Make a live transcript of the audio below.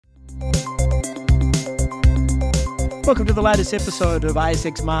Welcome to the latest episode of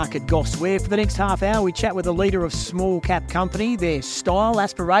ASX Market Goss, where for the next half hour we chat with a leader of small cap company, their style,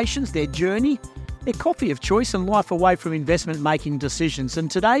 aspirations, their journey, their coffee of choice and life away from investment making decisions. And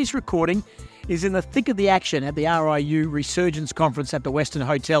today's recording is in the thick of the action at the RIU Resurgence Conference at the Western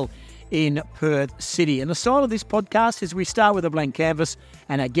Hotel in Perth City. And the style of this podcast is we start with a blank canvas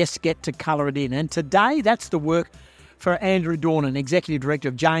and our guests get to colour it in. And today that's the work for Andrew Dornan, Executive Director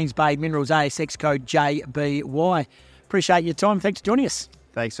of James Bay Minerals, ASX code JBY. Appreciate your time. Thanks for joining us.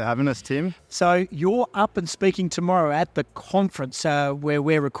 Thanks for having us, Tim. So you're up and speaking tomorrow at the conference where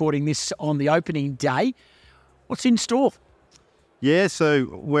we're recording this on the opening day. What's in store? Yeah, so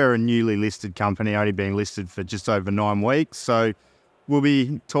we're a newly listed company, only been listed for just over 9 weeks. So we'll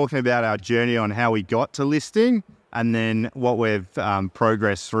be talking about our journey on how we got to listing and then what we've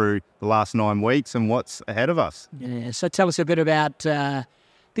progressed through the last 9 weeks and what's ahead of us. Yeah, so tell us a bit about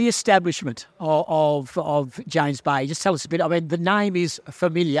the establishment of James Bay. Just tell us a bit. I mean, the name is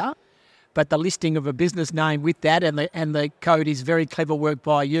familiar, but the listing of a business name with that and the code is very clever work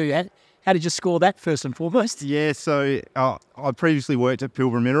by you. How did you score that first and foremost? Yeah, so I previously worked at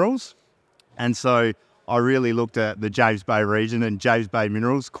Pilbara Minerals, and so I really looked at the James Bay region and James Bay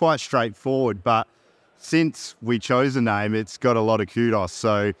Minerals, quite straightforward. But since we chose the name, it's got a lot of kudos.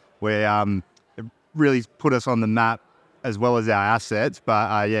 So it really put us on the map as well as our assets.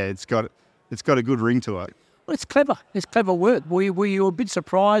 But it's got a good ring to it. Well, it's clever. It's clever work. Were you a bit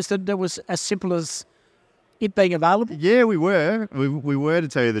surprised that it was as simple as it being available? Yeah, we were. We were, to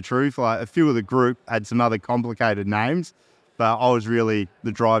tell you the truth. Like, a few of the group had some other complicated names, but I was really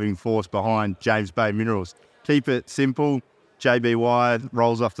the driving force behind James Bay Minerals. Keep it simple. JBY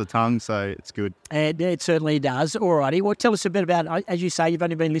rolls off the tongue, so it's good. And it certainly does. All righty. Well, tell us a bit about, as you say, you've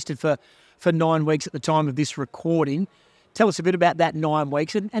only been listed for 9 weeks at the time of this recording. Tell us a bit about that 9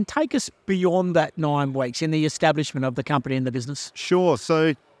 weeks and take us beyond that 9 weeks in the establishment of the company and the business. Sure.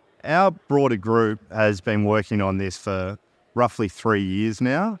 So our broader group has been working on this for roughly 3 years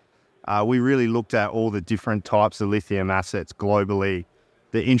now. We really looked at all the different types of lithium assets globally,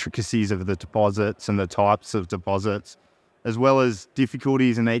 the intricacies of the deposits and the types of deposits, as well as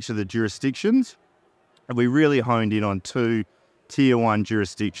difficulties in each of the jurisdictions. And we really honed in on 2 Tier 1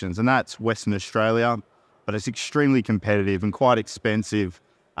 jurisdictions, and that's Western Australia, but it's extremely competitive and quite expensive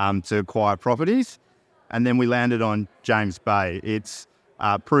to acquire properties. And then we landed on James Bay. It's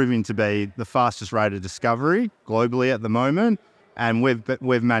proving to be the fastest rate of discovery globally at the moment, and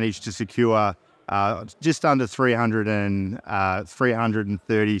we've managed to secure just under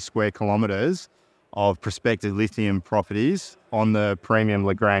 330 square kilometres of prospective lithium properties on the premium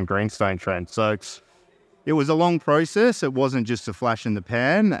Legrand Greenstone trend. So it was a long process. It wasn't just a flash in the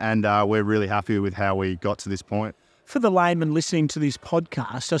pan, and we're really happy with how we got to this point. For the layman listening to this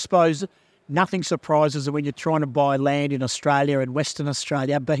podcast, I suppose nothing surprises when you're trying to buy land in Australia and Western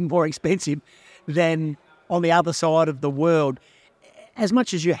Australia being more expensive than on the other side of the world. As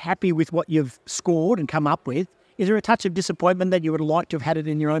much as you're happy with what you've scored and come up with, is there a touch of disappointment that you would like to have had it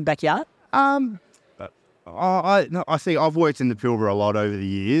in your own backyard? I think I've worked in the Pilbara a lot over the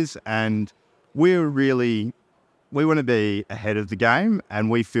years, and we want to be ahead of the game, and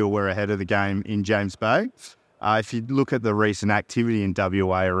we feel we're ahead of the game in James Bay. If you look at the recent activity in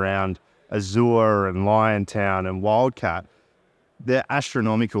WA around Azure and Liontown and Wildcat, they're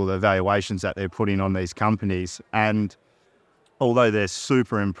astronomical, the valuations that they're putting on these companies. And although they're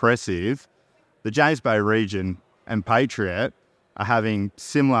super impressive, the James Bay region and Patriot are having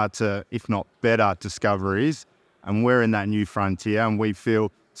similar to, if not better, discoveries. And we're in that new frontier, and we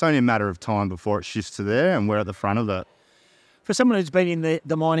feel it's only a matter of time before it shifts to there, and we're at the front of it. For someone who's been in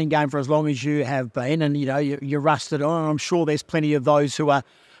the mining game for as long as you have been, and you're rusted on, I'm sure there's plenty of those who are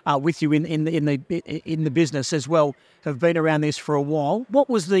with you in the business as well, have been around this for a while. What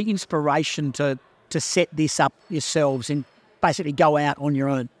was the inspiration to set this up yourselves and basically go out on your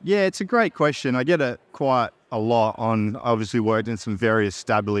own? Yeah, it's a great question. I get it quite a lot on, obviously worked in some very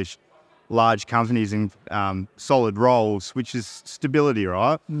established large companies in solid roles, which is stability,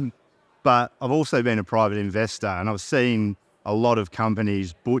 right? But I've also been a private investor, and I've seen a lot of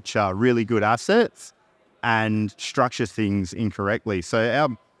companies butcher really good assets and structure things incorrectly. So our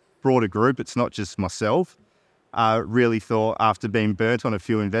broader group, it's not just myself, really thought after being burnt on a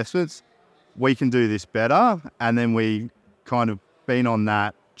few investments, we can do this better. And then we kind of been on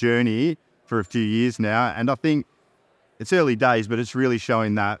that journey for a few years now. And I think it's early days, but it's really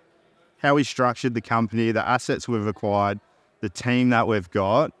showing that how we structured the company, the assets we've acquired, the team that we've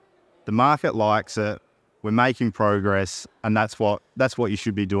got, the market likes it, we're making progress, and that's what you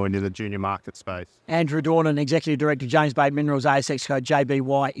should be doing in the junior market space. Andrew Dornan, Executive Director, James Bay Minerals, ASX code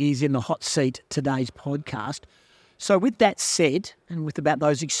JBY, is in the hot seat today's podcast. So with that said, and with about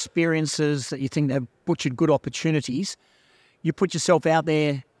those experiences that you think they've butchered good opportunities, you put yourself out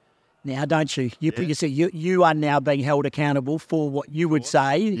there now, don't you? You put yourself, you are now being held accountable for what you would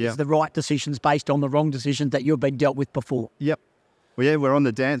say is the right decisions based on the wrong decisions that you've been dealt with before. Yep. Well, yeah, we're on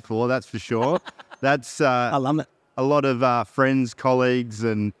the dance floor, that's for sure. That's I love it. a lot of friends, colleagues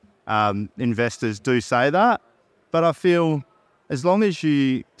and investors do say that. But I feel as long as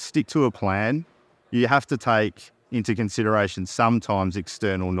you stick to a plan, you have to take into consideration sometimes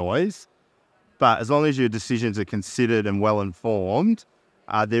external noise. But as long as your decisions are considered and well-informed,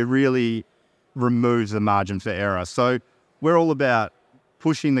 they really removes the margin for error. So we're all about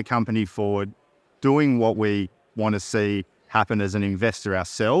pushing the company forward, doing what we want to see happen as an investor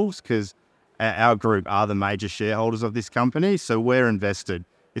ourselves, because our group are the major shareholders of this company. So we're invested.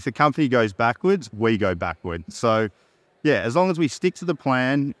 If the company goes backwards, we go backwards. So yeah, as long as we stick to the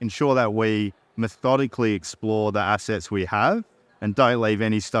plan, ensure that we methodically explore the assets we have and don't leave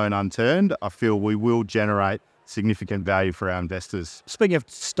any stone unturned, I feel we will generate significant value for our investors. Speaking of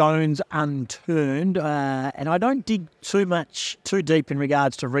stones unturned, and I don't dig too deep in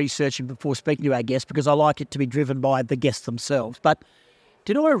regards to researching before speaking to our guests because I like it to be driven by the guests themselves. But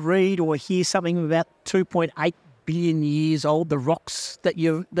did I read or hear something about 2.8 billion years old, the rocks that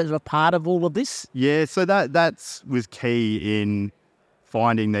are part of all of this? Yeah, so that was key in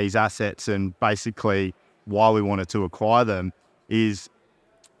finding these assets, and basically why we wanted to acquire them is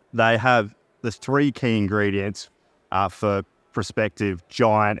they have the three key ingredients for prospective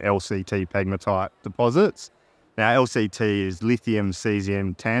giant LCT pegmatite deposits. Now, LCT is lithium,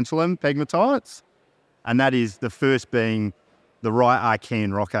 cesium, tantalum pegmatites, and that is the first being the right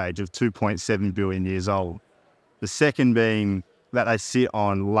Archean rock age of 2.7 billion years old. The second being that they sit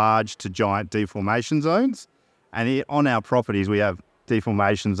on large to giant deformation zones, and on our properties we have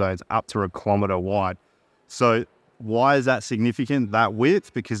deformation zones up to 1 kilometre wide. So why is that significant, that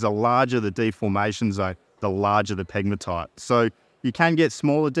width? Because the larger the deformation zone, the larger the pegmatite. So you can get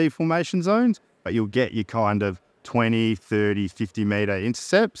smaller deformation zones, but you'll get your kind of 20, 30, 50 metre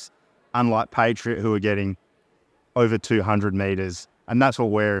intercepts, unlike Patriot who are getting over 200 metres. And that's what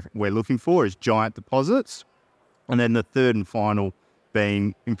we're looking for, is giant deposits. And then the third and final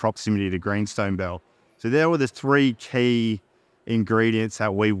being in proximity to greenstone belt. So there were the three key ingredients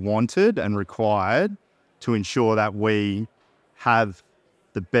that we wanted and required to ensure that we have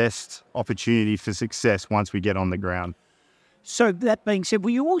the best opportunity for success once we get on the ground. So that being said, were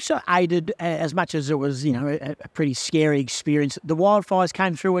you also aided, as much as it was, a pretty scary experience, the wildfires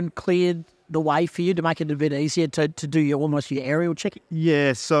came through and cleared the way for you to make it a bit easier to do your aerial checking?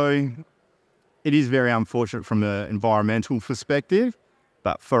 Yeah, so it is very unfortunate from an environmental perspective,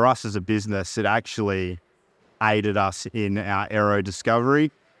 but for us as a business, it actually aided us in our aero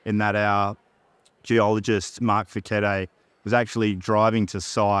discovery, in that our geologist, Mark Fichette, was actually driving to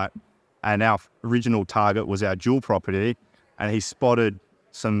site, and our original target was our dual property, and he spotted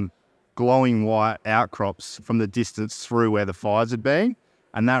some glowing white outcrops from the distance through where the fires had been,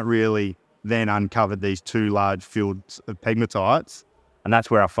 and that really then uncovered these two large fields of pegmatites, and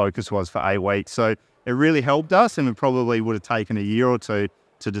that's where our focus was for 8 weeks. So it really helped us, and it probably would have taken a year or two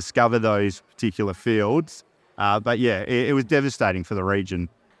to discover those particular fields. But yeah, it was devastating for the region.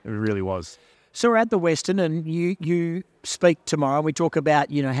 It really was. So we're at the Western, and you speak tomorrow. We talk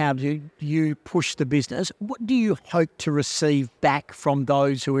about, how do you push the business. What do you hope to receive back from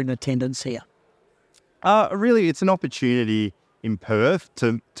those who are in attendance here? Really, it's an opportunity in Perth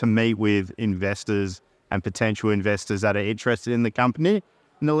to meet with investors and potential investors that are interested in the company,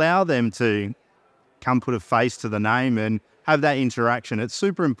 and allow them to come put a face to the name and have that interaction. It's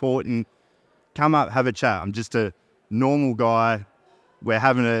super important. Come up, have a chat. I'm just a normal guy. We're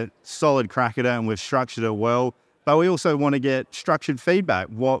having a solid crack at it, and we've structured it well. But we also want to get structured feedback.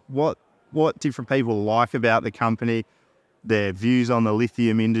 What different people like about the company, their views on the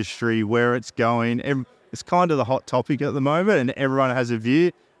lithium industry, where it's going. It's kind of the hot topic at the moment, and everyone has a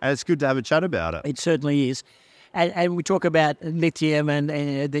view, and it's good to have a chat about it. It certainly is. And we talk about lithium and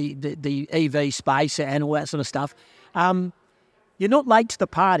the EV space and all that sort of stuff. You're not late to the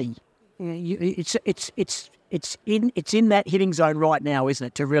party. It's in that hitting zone right now, isn't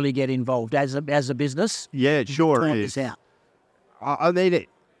it, to really get involved as a business? Yeah, it sure is. This out. I mean,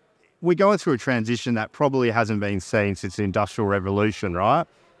 we're going through a transition that probably hasn't been seen since the Industrial Revolution, right?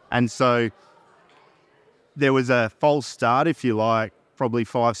 And so there was a false start, if you like, probably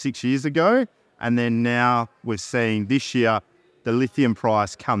 5-6 years ago. And then now we're seeing this year the lithium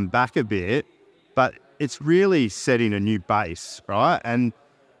price come back a bit, but it's really setting a new base, right? And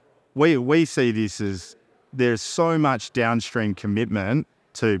we see this as there's so much downstream commitment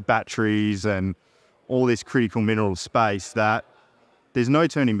to batteries and all this critical mineral space that there's no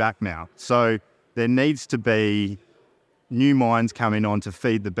turning back now. So there needs to be new mines coming on to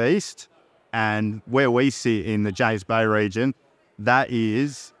feed the beast. And where we sit in the James Bay region, that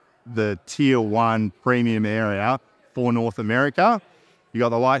is the tier 1 premium area for North America. You got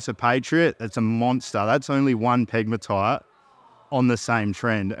the likes of Patriot, that's a monster. That's only one pegmatite on the same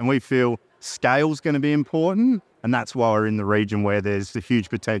trend. And we feel scale's going to be important, and that's why we're in the region where there's the huge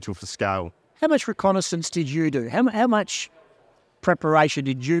potential for scale. How much reconnaissance did you do? How much preparation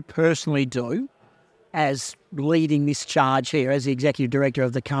did you personally do as leading this charge here as the executive director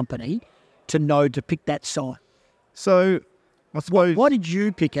of the company to know to pick that site? So I suppose... Why did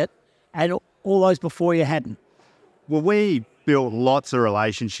you pick it and all those before you hadn't? Well, we built lots of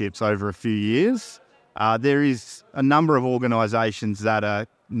relationships over a few years. There is a number of organisations that are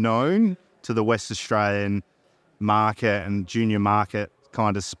known to the West Australian market and junior market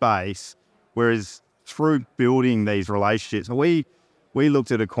kind of space, whereas through building these relationships, we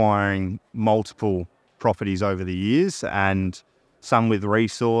looked at acquiring multiple properties over the years, and some with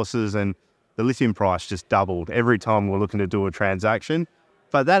resources, and the lithium price just doubled every time we're looking to do a transaction.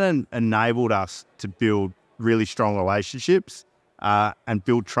 But that enabled us to build really strong relationships and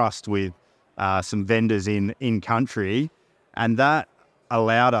build trust with some vendors in country, and that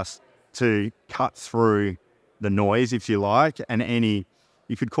allowed us to cut through the noise, if you like, and any,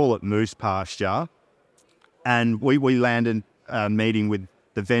 you could call it moose pasture. And we landed a meeting with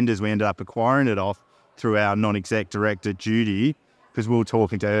the vendors we ended up acquiring it off through our non-exec director, Judy, because we were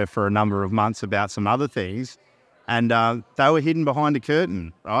talking to her for a number of months about some other things. And they were hidden behind a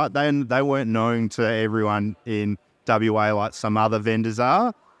curtain, right? They weren't known to everyone in WA like some other vendors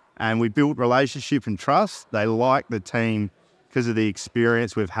are. And we built relationship and trust. They like the team because of the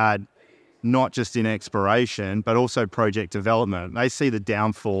experience we've had, not just in exploration, but also project development. They see the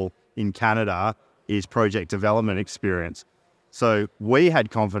downfall in Canada is project development experience. So we had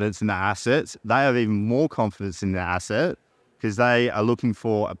confidence in the assets. They have even more confidence in the asset because they are looking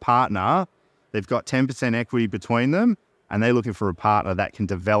for a partner. They've got 10% equity between them, and they're looking for a partner that can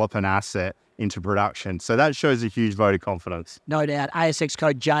develop an asset into production. So that shows a huge vote of confidence. No doubt. ASX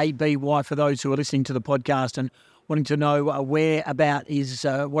code JBY for those who are listening to the podcast and wanting to know where about is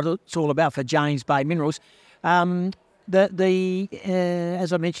what it's all about for James Bay Minerals. As I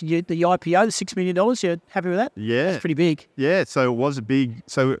mentioned, the IPO, the $6 million, you're happy with that? Yeah. That's pretty big. Yeah, so it was a big...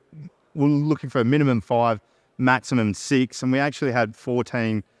 So we're looking for a minimum 5, maximum 6, and we actually had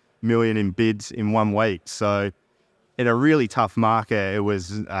 14 million in bids in 1 week. So in a really tough market, it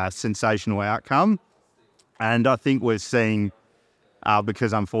was a sensational outcome. And I think we're seeing,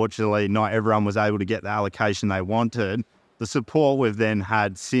 because unfortunately not everyone was able to get the allocation they wanted, the support we've then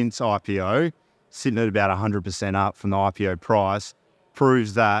had since IPO, sitting at about 100% up from the IPO price,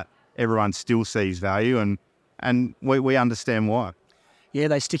 proves that everyone still sees value, and we understand why. Yeah,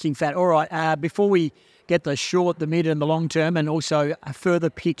 they're sticking fat. All right, before we get the short, the mid and the long term, and also a further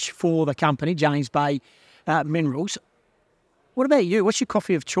pitch for the company, James Bay Minerals, what about you? What's your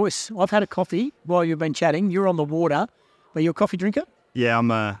coffee of choice? I've had a coffee while you've been chatting. You're on the water. Are you a coffee drinker? Yeah,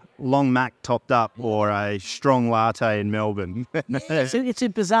 I'm a long Mac topped up or a strong latte in Melbourne. It's a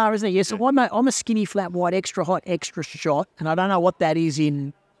bizarre, isn't it? Yeah, so I'm a skinny flat white, extra hot, extra shot, and I don't know what that is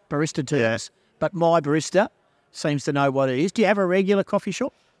in barista terms, but my barista seems to know what it is. Do you have a regular coffee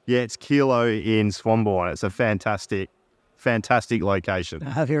shop? Yeah, it's Kilo in Swanbourne. It's a fantastic location.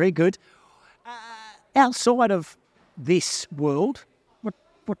 Very good. Outside of this world,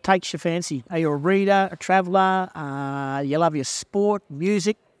 what takes your fancy? Are you a reader, a traveller? You love your sport,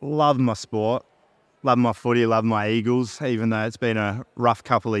 music? Love my sport. Love my footy. Love my Eagles, even though it's been a rough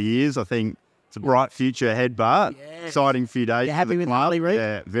couple of years. I think it's a bright future ahead, but exciting few days. You're happy with Harley Reid?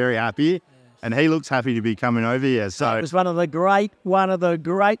 Yeah, very happy. Yes. And he looks happy to be coming over here. So it was one of the great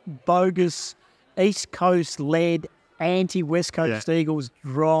bogus East Coast led anti-West Coast Eagles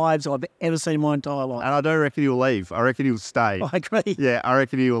drives I've ever seen in my entire life. And I don't reckon he'll leave. I reckon he'll stay. I agree. Yeah, I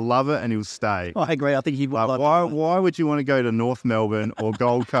reckon he'll love it and he'll stay. I agree. I think he would. Why would you want to go to North Melbourne or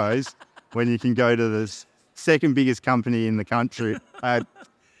Gold Coast when you can go to the second biggest company in the country,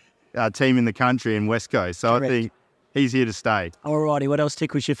 team in the country in West Coast? So correct. I think he's here to stay. Alrighty, what else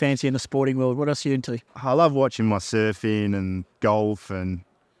tickles your fancy in the sporting world? What else are you into? I love watching my surfing and golf and a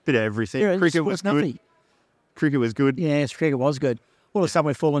bit of everything. Yeah, cricket was good. Cricket was good. Yes, cricket was good. All of a sudden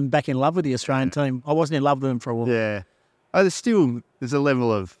we're falling back in love with the Australian team. I wasn't in love with them for a while. Yeah. There's a level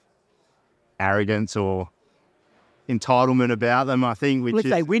of arrogance or entitlement about them, I think. If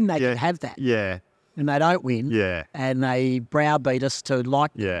they win, they can have that. Yeah. And they don't win. Yeah. And they browbeat us to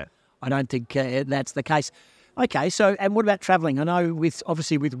like them. Yeah. I don't think that's the case. Okay, so, and what about travelling? I know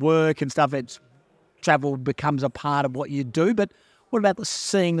obviously with work and stuff, it's travel becomes a part of what you do. But what about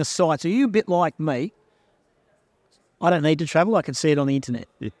seeing the sights? Are you a bit like me? I don't need to travel. I can see it on the internet.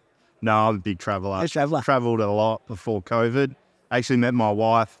 Yeah. No, I'm a big traveller. Big traveller. Travelled a lot before COVID. Actually met my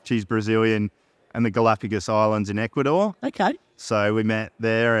wife, she's Brazilian, and the Galapagos Islands in Ecuador. Okay. So we met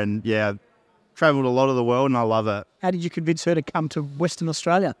there and, yeah, travelled a lot of the world and I love it. How did you convince her to come to Western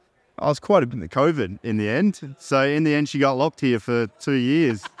Australia? I was quite a bit of COVID in the end. So in the end, she got locked here for 2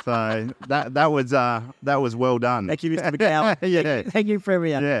 years. So that was well done. Thank you, Mr. McGowan. Yeah. Thank you for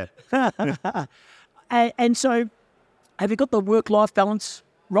everything. Yeah. And so have you got the work-life balance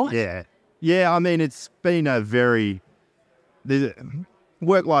right? Yeah. Yeah, I mean, it's been the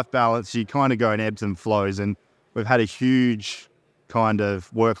work-life balance, you kind of go in ebbs and flows, and we've had a huge kind of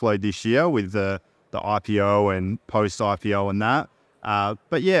workload this year with the IPO and post-IPO and that.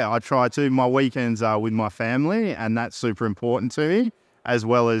 But yeah, I try to. My weekends are with my family, and that's super important to me, as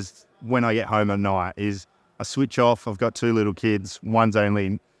well as when I get home at night is I switch off. I've got 2 little kids. One's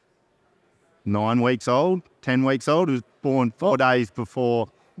only 9 weeks old, 10 weeks old. He was born 4 days before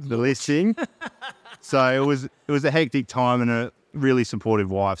the listing. So it was a hectic time and a really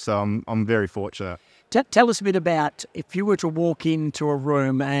supportive wife. So I'm very fortunate. Tell us a bit about if you were to walk into a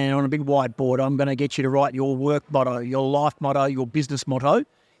room and on a big whiteboard, I'm going to get you to write your work motto, your life motto, your business motto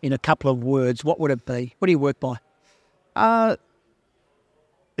in a couple of words. What would it be? What do you work by?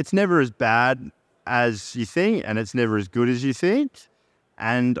 It's never as bad as you think, and it's never as good as you think.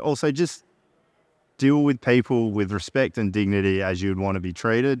 And also just deal with people with respect and dignity as you'd want to be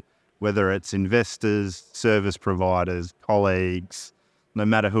treated, whether it's investors, service providers, colleagues, no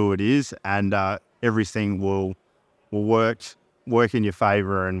matter who it is, and everything will work in your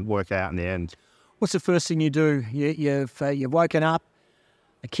favour and work out in the end. What's the first thing you do? You've woken up,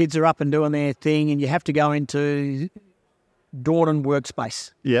 the kids are up and doing their thing, and you have to go into Dornan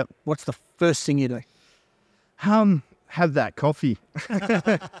workspace. Yep. What's the first thing you do? Have that coffee.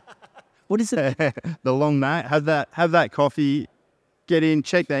 What is it? The long night. Have that coffee. Get in,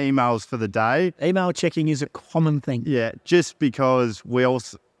 check the emails for the day. Email checking is a common thing. Yeah, just because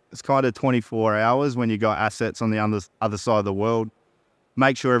it's kind of 24 hours when you got assets on the other side of the world.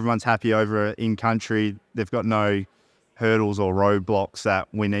 Make sure everyone's happy over in country. They've got no hurdles or roadblocks that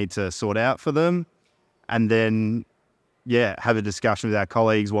we need to sort out for them. And then, yeah, have a discussion with our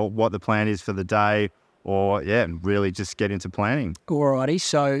colleagues, what the plan is for the day, or, really just get into planning. Alrighty,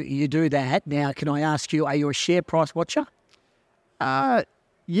 so you do that. Now, can I ask you, are you a share price watcher?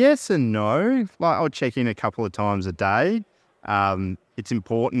 Yes and no. Like, I'll check in a couple of times a day. It's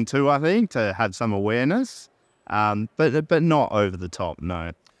important too, I think, to have some awareness, but not over the top,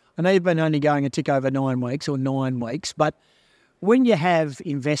 no. I know you've been only going a tick over 9 weeks, but when you have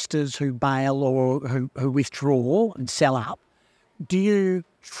investors who bail or who withdraw and sell up, do you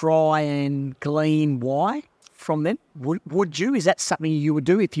try and glean why from them? Would you? Is that something you would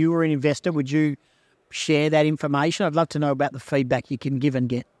do if you were an investor? Would you share that information? I'd love to know about the feedback you can give and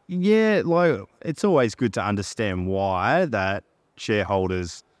get. Yeah, like it's always good to understand why that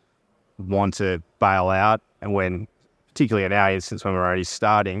shareholders want to bail out, and when, particularly in our instance, when we're already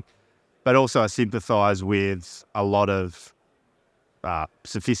starting. But also I sympathise with a lot of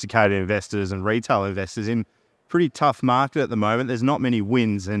sophisticated investors and retail investors in pretty tough market at the moment. There's not many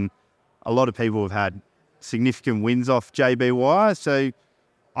wins, and a lot of people have had significant wins off JBY. So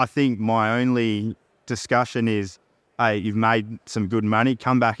I think my only discussion is, hey, you've made some good money,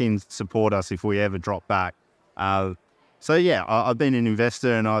 come back in, support us if we ever drop back. So yeah, I've been an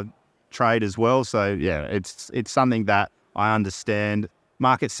investor and I trade as well. So yeah, it's something that I understand.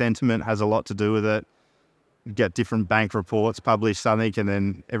 Market sentiment has a lot to do with it. You get different bank reports, publish something, and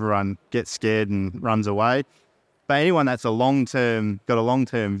then everyone gets scared and runs away. But anyone that's got a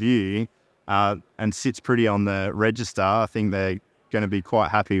long-term view and sits pretty on the register, I think they're going to be quite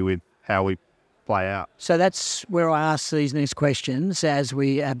happy with how we play out. So that's where I ask these next questions as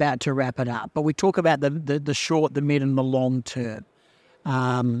we're about to wrap it up. But we talk about the short, the mid and the long term.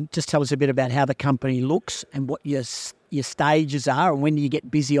 Just tell us a bit about how the company looks and what your stages are and when do you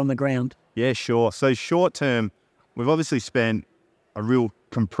get busy on the ground? Yeah, sure. So short term, we've obviously spent a real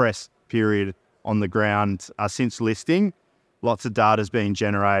compressed period on the ground since listing. Lots of data's been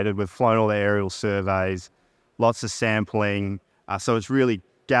generated. We've flown all the aerial surveys, lots of sampling. So it's really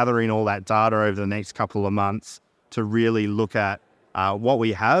gathering all that data over the next couple of months to really look at what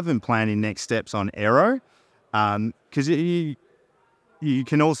we have and planning next steps on Aero. Because you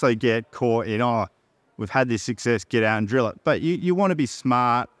can also get caught in, we've had this success, get out and drill it. But you want to be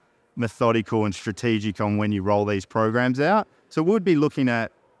smart, methodical and strategic on when you roll these programs out. So we'd be looking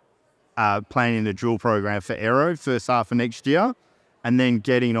at planning the drill program for Aero first half of next year. and then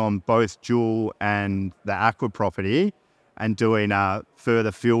getting on both Jewel and the Aqua property and doing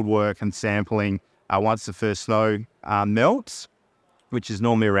further field work and sampling once the first snow melts, which is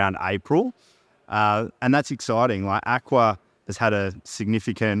normally around April. And that's exciting. Like Aqua has had a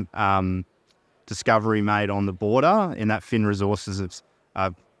significant discovery made on the border in that Fin Resources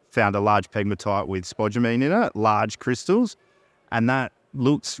have found a large pegmatite with spodumene in it, large crystals. And that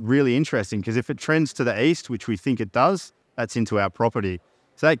looks really interesting because if it trends to the east, which we think it does, that's into our property.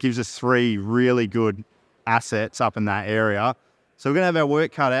 So that gives us 3 really good assets up in that area. So we're going to have our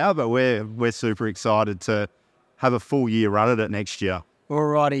work cut out, but we're super excited to have a full year run at it next year.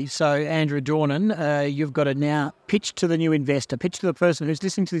 Alrighty, so Andrew Dornan, you've got to now pitch to the new investor, pitch to the person who's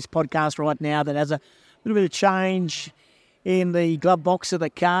listening to this podcast right now that has a little bit of change in the glove box of the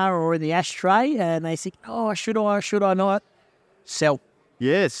car or in the ashtray, and they think, oh, should I not? Sell.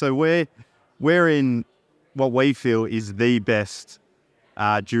 Yeah, so we're in what we feel is the best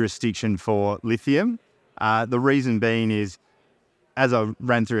jurisdiction for lithium. The reason being is, as I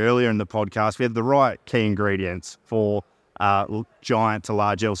ran through earlier in the podcast, we have the right key ingredients for giant to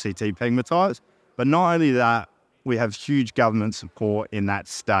large LCT pegmatites. But not only that, we have huge government support in that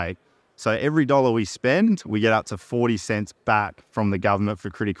state. So every dollar we spend, we get up to 40 cents back from the government for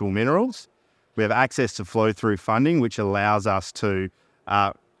critical minerals. We have access to flow-through funding, which allows us to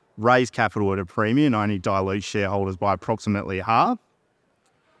raise capital at a premium, only dilute shareholders by approximately half.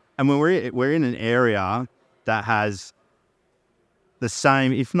 And when we're in an area that has the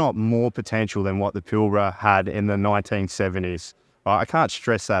same, if not more potential than what the Pilbara had in the 1970s. Right? I can't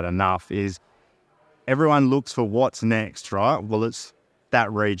stress that enough, is everyone looks for what's next, right? Well, it's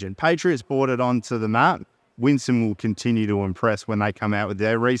that region. Patriot's brought it onto the map. Winston will continue to impress when they come out with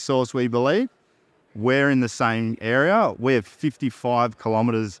their resource, we believe. We're in the same area. We're 55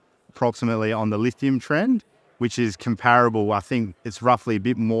 kilometres approximately on the lithium trend, which is comparable. I think it's roughly a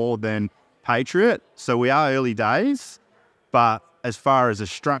bit more than Patriot. So we are early days, but as far as a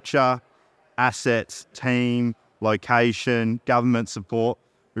structure, assets, team, location, government support,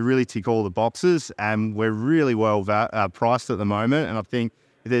 we really tick all the boxes, and we're really well priced at the moment. And I think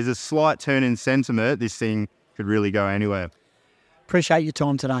if there's a slight turn in sentiment, this thing could really go anywhere. Appreciate your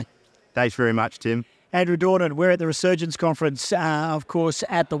time today. Thanks very much, Tim. Andrew Dornan, we're at the Resurgence Conference, of course,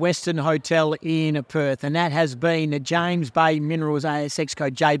 at the Western Hotel in Perth, and that has been James Bay Minerals ASX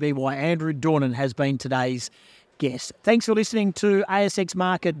code JBY. Andrew Dornan has been today's guest. Thanks for listening to ASX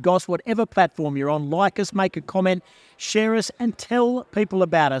Market Goss. Whatever platform you're on, like us, make a comment, share us, and tell people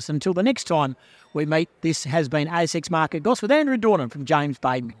about us. Until the next time we meet, this has been ASX Market Goss with Andrew Dornan from James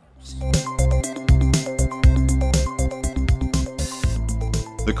Bay Minerals.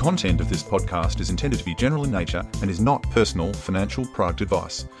 The content of this podcast is intended to be general in nature and is not personal financial product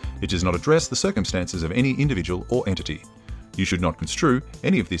advice. It does not address the circumstances of any individual or entity. You should not construe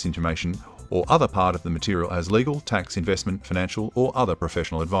any of this information or other part of the material as legal, tax, investment, financial, or other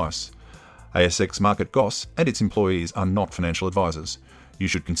professional advice. ASX Market Goss and its employees are not financial advisors. You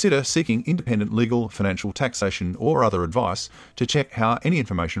should consider seeking independent legal, financial, taxation, or other advice to check how any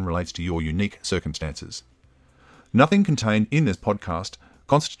information relates to your unique circumstances. Nothing contained in this podcast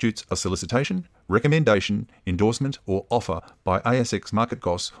constitutes a solicitation, recommendation, endorsement, or offer by ASX Market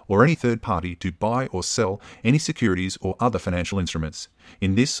Goss or any third party to buy or sell any securities or other financial instruments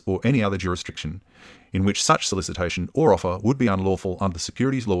in this or any other jurisdiction in which such solicitation or offer would be unlawful under the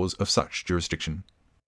securities laws of such jurisdiction.